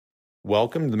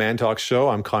Welcome to the Man Talk Show.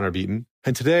 I'm Connor Beaton.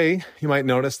 And today you might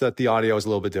notice that the audio is a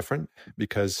little bit different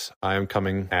because I am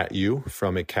coming at you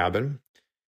from a cabin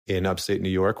in upstate New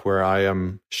York where I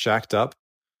am shacked up,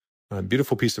 a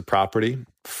beautiful piece of property,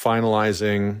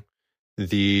 finalizing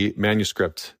the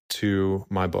manuscript to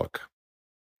my book.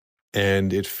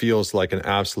 And it feels like an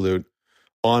absolute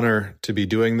honor to be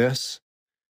doing this.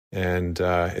 And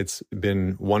it's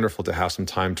been wonderful to have some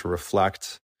time to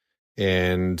reflect.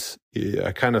 And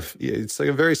it's like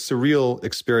a very surreal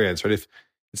experience, right? If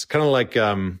it's kind of like,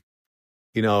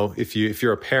 if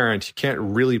you're a parent, you can't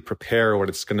really prepare what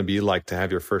it's going to be like to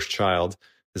have your first child,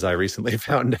 as I recently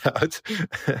found out.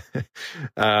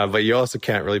 But you also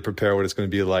can't really prepare what it's going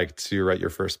to be like to write your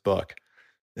first book.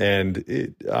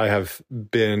 And I have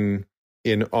been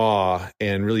in awe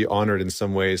and really honored in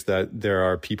some ways that there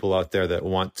are people out there that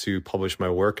want to publish my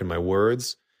work and my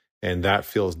words. And that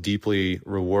feels deeply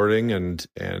rewarding and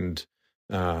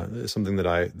something that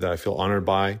I feel honored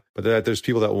by. But that there's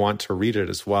people that want to read it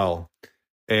as well.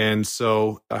 And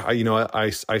so I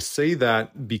say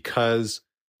that because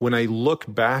when I look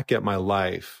back at my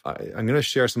life, I'm going to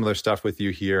share some other stuff with you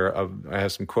here. I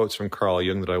have some quotes from Carl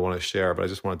Jung that I want to share, but I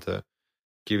just wanted to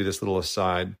give you this little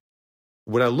aside.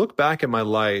 When I look back at my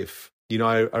life,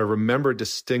 I remember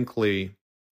distinctly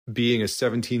being a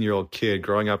 17-year-old kid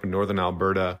growing up in northern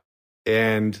Alberta.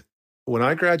 And when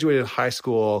I graduated high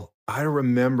school, I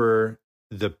remember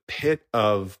the pit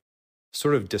of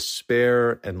sort of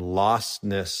despair and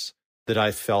lostness that I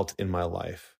felt in my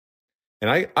life.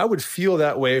 And I would feel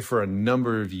that way for a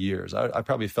number of years. I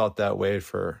probably felt that way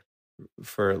for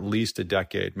at least a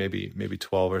decade, maybe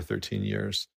 12 or 13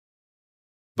 years.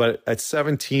 But at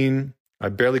 17, I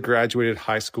barely graduated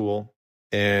high school.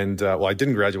 And I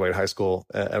didn't graduate high school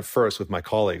at first with my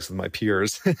colleagues, with my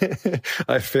peers.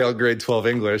 I failed grade 12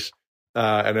 English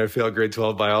and I failed grade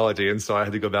 12 biology. And so I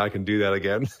had to go back and do that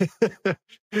again.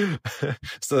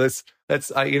 So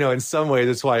that's in some ways,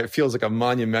 that's why it feels like a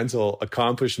monumental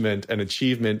accomplishment and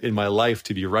achievement in my life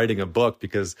to be writing a book,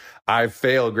 because I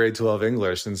failed grade 12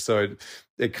 English. And so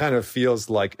it kind of feels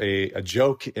like a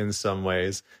joke in some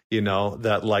ways,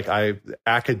 that like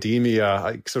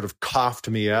academia sort of coughed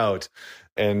me out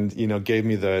and, gave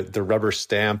me the rubber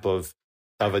stamp of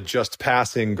a just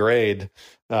passing grade.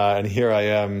 And here I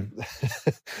am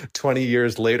 20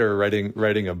 years later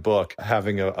writing a book,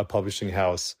 having a publishing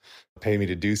house pay me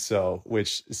to do so,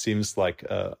 which seems like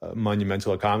a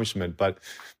monumental accomplishment. But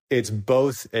it's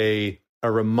both a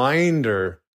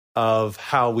reminder of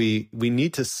how we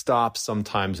need to stop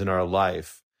sometimes in our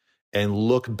life and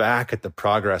look back at the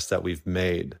progress that we've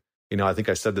made. I think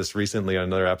I said this recently on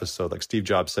another episode, like Steve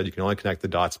Jobs said, you can only connect the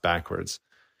dots backwards.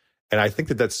 And I think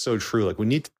that that's so true. Like we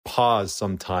need to pause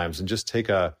sometimes and just take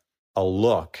a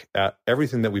look at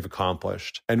everything that we've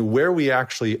accomplished and where we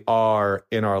actually are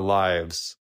in our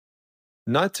lives,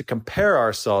 not to compare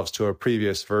ourselves to a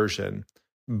previous version,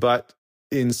 but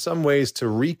in some ways to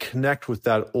reconnect with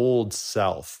that old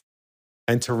self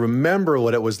and to remember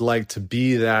what it was like to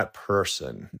be that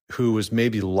person who was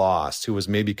maybe lost, who was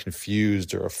maybe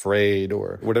confused or afraid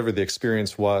or whatever the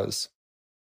experience was.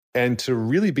 And to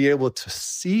really be able to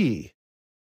see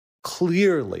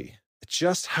clearly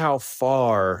just how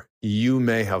far you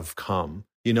may have come.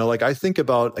 Like I think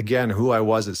about, again, who I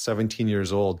was at 17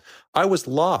 years old. I was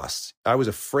lost. I was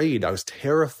afraid. I was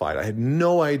terrified. I had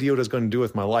no idea what I was going to do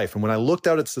with my life. And when I looked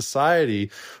out at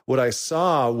society, what I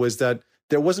saw was that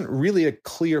there wasn't really a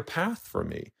clear path for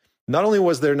me. Not only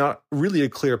was there not really a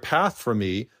clear path for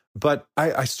me, but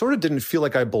I sort of didn't feel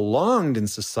like I belonged in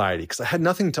society because I had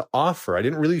nothing to offer. I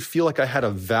didn't really feel like I had a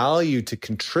value to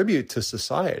contribute to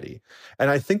society. And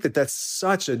I think that that's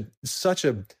such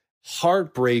a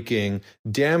heartbreaking,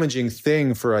 damaging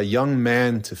thing for a young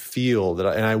man to feel.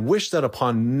 And I wish that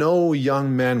upon no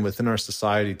young men within our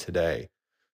society today.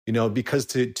 Because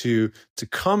to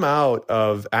come out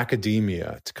of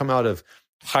academia, to come out of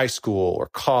high school or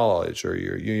college or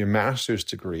your master's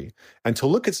degree, and to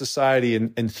look at society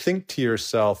and think to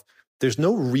yourself, there's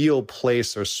no real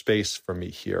place or space for me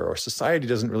here, or society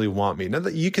doesn't really want me. Now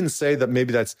that you can say that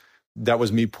maybe that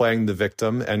was me playing the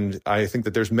victim, and I think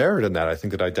that there's merit in that. I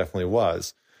think that I definitely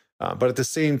was. But at the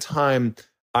same time,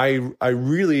 I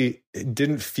really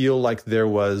didn't feel like there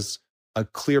was a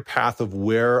clear path of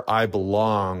where I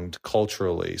belonged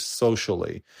culturally,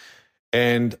 socially.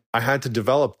 And I had to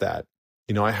develop that.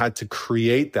 I had to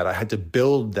create that. I had to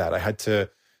build that. I had to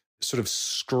sort of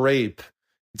scrape,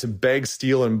 to beg,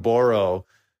 steal, and borrow,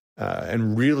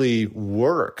 and really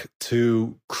work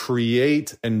to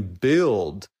create and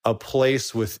build a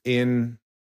place within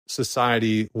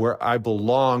society where I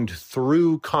belonged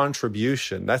through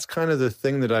contribution. That's kind of the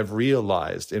thing that I've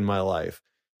realized in my life.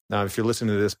 Now, if you're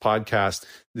listening to this podcast,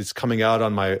 it's coming out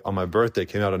on my birthday. It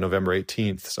came out on November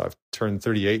 18th. So I've turned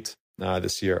 38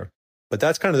 this year. But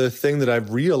that's kind of the thing that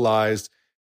I've realized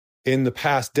in the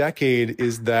past decade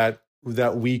is that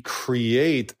we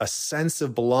create a sense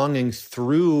of belonging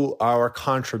through our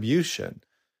contribution,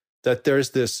 that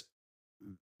there's this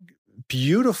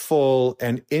beautiful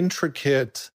and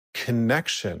intricate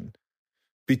connection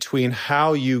between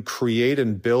how you create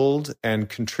and build and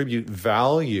contribute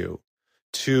value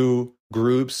to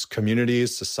groups,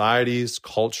 communities, societies,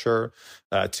 culture,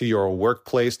 to your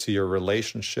workplace, to your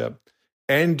relationship,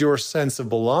 and your sense of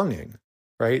belonging,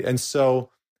 right? And so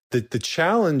the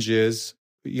challenge is,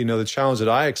 the challenge that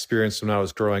I experienced when I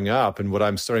was growing up and what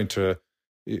I'm starting to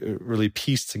really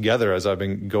piece together as I've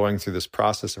been going through this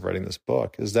process of writing this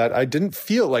book is that I didn't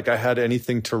feel like I had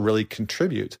anything to really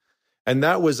contribute. And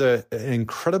that was an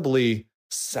incredibly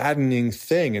saddening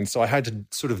thing. And so I had to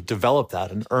sort of develop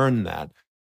that and earn that.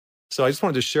 So I just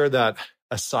wanted to share that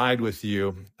aside with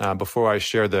you before I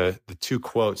share the two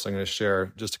quotes. I'm going to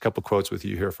share just a couple quotes with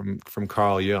you here from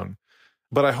Carl Jung.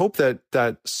 But I hope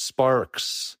that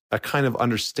sparks a kind of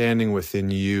understanding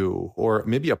within you, or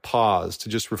maybe a pause to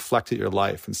just reflect at your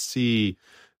life and see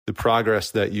the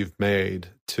progress that you've made,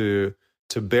 to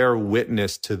bear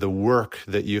witness to the work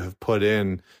that you have put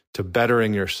in to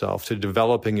bettering yourself, to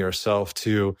developing yourself,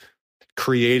 to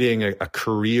creating a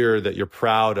career that you're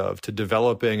proud of, to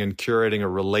developing and curating a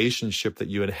relationship that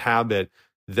you inhabit,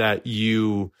 that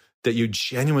you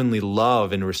genuinely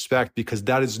love and respect, because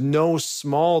that is no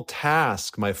small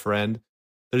task, my friend.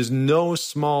 That is no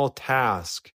small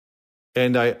task.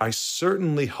 And I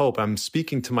certainly hope, I'm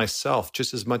speaking to myself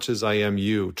just as much as I am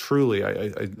you, truly.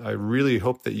 I really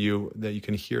hope that you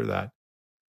can hear that.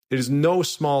 It is no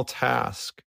small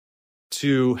task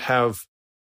to have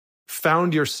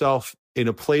found yourself in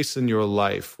a place in your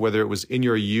life, whether it was in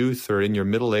your youth or in your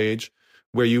middle age,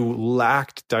 where you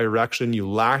lacked direction, you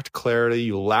lacked clarity,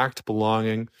 you lacked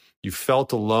belonging, you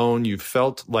felt alone, you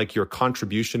felt like your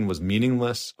contribution was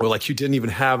meaningless, or like you didn't even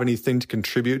have anything to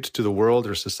contribute to the world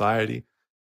or society.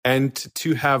 And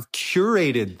to have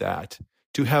curated that,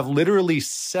 to have literally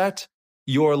set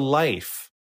your life,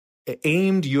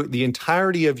 aimed the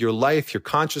entirety of your life, your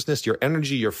consciousness, your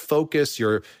energy, your focus,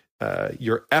 your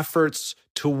efforts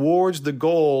towards the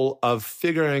goal of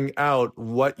figuring out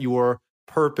what your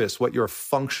purpose, what your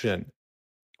function,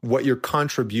 what your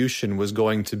contribution was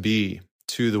going to be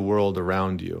to the world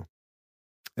around you.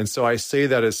 And so I say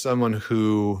that as someone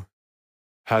who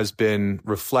has been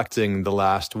reflecting the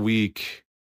last week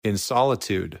in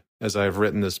solitude as I've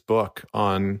written this book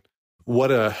on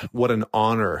what an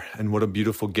honor and what a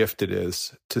beautiful gift it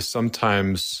is to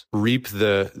sometimes reap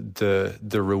the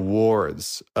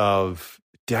rewards of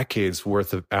decades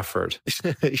worth of effort,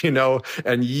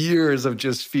 and years of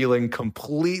just feeling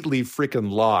completely freaking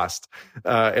lost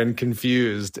and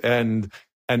confused and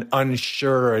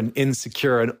unsure and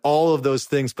insecure and all of those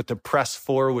things, but to press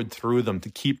forward through them, to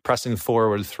keep pressing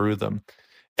forward through them.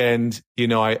 And,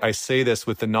 I say this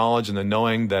with the knowledge and the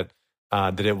knowing that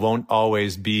it won't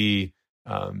always be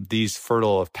these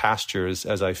fertile of pastures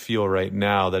as I feel right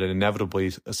now, that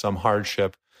inevitably some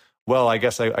hardship. Well, I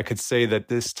guess I could say that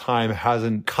this time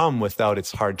hasn't come without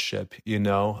its hardship.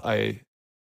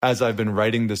 As I've been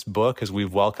writing this book, as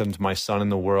we've welcomed my son in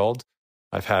the world,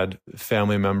 I've had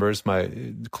family members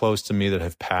close to me that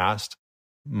have passed.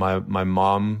 My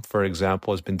mom, for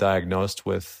example, has been diagnosed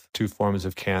with 2 forms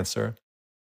of cancer.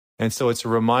 And so it's a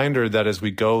reminder that as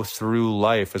we go through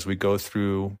life, as we go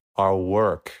through our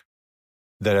work,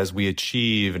 that as we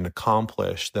achieve and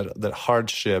accomplish, that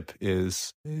hardship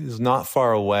is not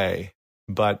far away,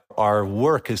 but our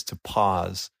work is to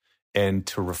pause and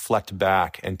to reflect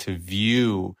back and to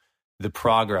view the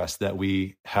progress that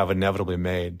we have inevitably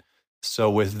made. So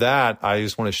with that, I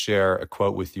just want to share a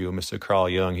quote with you, Mr. Carl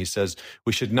Jung. He says,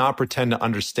 "We should not pretend to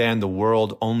understand the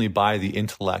world only by the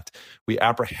intellect. We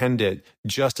apprehend it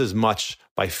just as much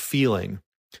by feeling.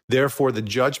 Therefore, the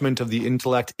judgment of the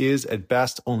intellect is at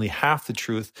best only half the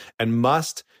truth and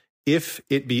must, if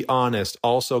it be honest,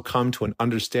 also come to an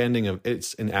understanding of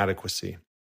its inadequacy."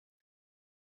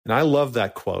 And I love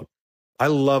that quote. I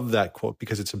love that quote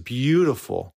because it's a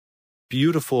beautiful,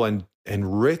 beautiful and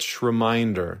rich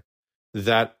reminder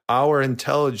that our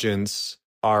intelligence,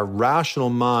 our rational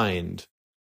mind,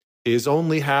 is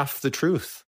only half the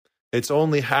truth. It's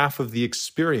only half of the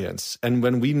experience. And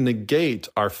when we negate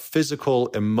our physical,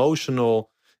 emotional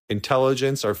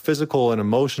intelligence, our physical and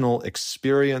emotional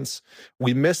experience,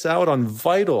 we miss out on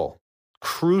vital,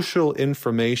 crucial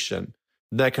information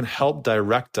that can help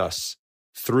direct us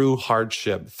through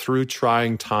hardship, through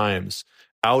trying times,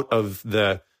 out of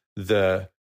the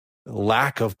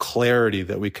lack of clarity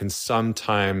that we can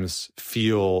sometimes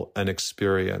feel and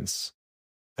experience.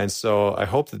 And so I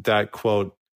hope that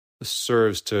quote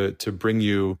serves to bring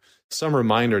you some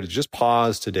reminder to just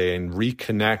pause today and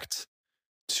reconnect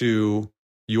to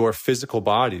your physical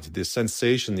body, to the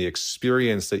sensation, the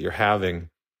experience that you're having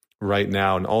right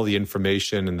now, and all the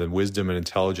information and the wisdom and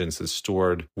intelligence that's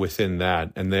stored within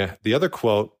that. And the other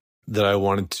quote that I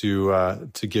wanted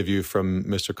to give you from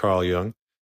Mr. Carl Jung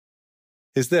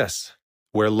is this: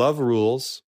 where love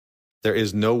rules, there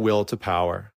is no will to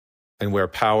power, and where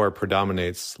power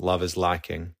predominates, love is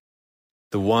lacking.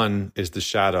 The one is the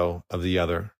shadow of the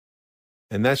other.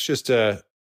 And that's just a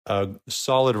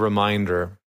solid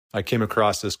reminder. I came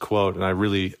across this quote and I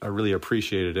really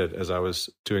appreciated it as I was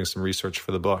doing some research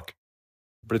for the book.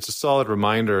 But it's a solid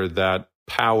reminder that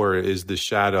power is the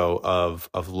shadow of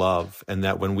love, and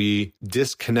that when we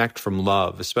disconnect from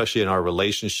love, especially in our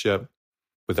relationship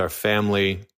with our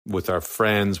family, with our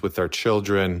friends, with our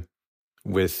children,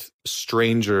 with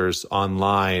strangers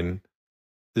online,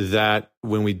 that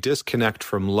when we disconnect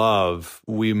from love,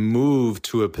 we move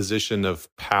to a position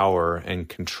of power and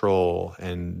control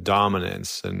and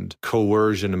dominance and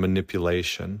coercion and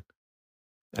manipulation.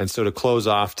 And so to close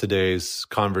off today's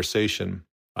conversation,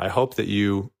 I hope that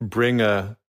you bring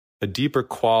a deeper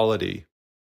quality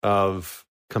of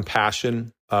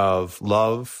compassion, of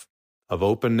love, of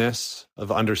openness,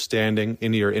 of understanding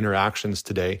into your interactions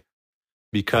today,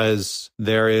 because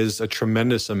there is a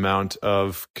tremendous amount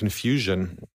of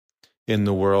confusion in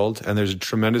the world, and there's a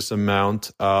tremendous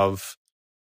amount of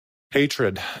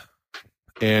hatred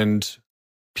and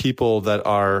people that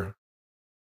are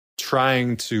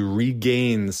trying to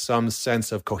regain some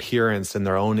sense of coherence in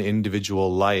their own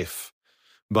individual life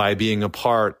by being a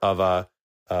part of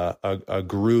a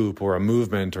group or a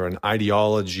movement or an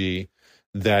ideology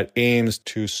that aims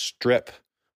to strip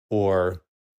or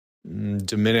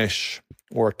diminish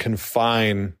or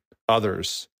confine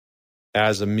others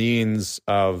as a means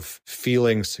of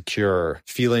feeling secure,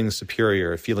 feeling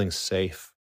superior, feeling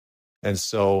safe. And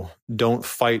so don't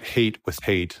fight hate with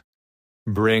hate.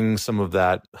 Bring some of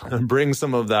that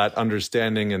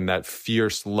understanding and that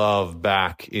fierce love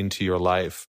back into your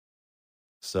life.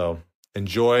 So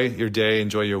enjoy your day,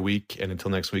 enjoy your week. And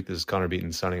until next week, this is Connor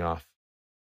Beaton signing off.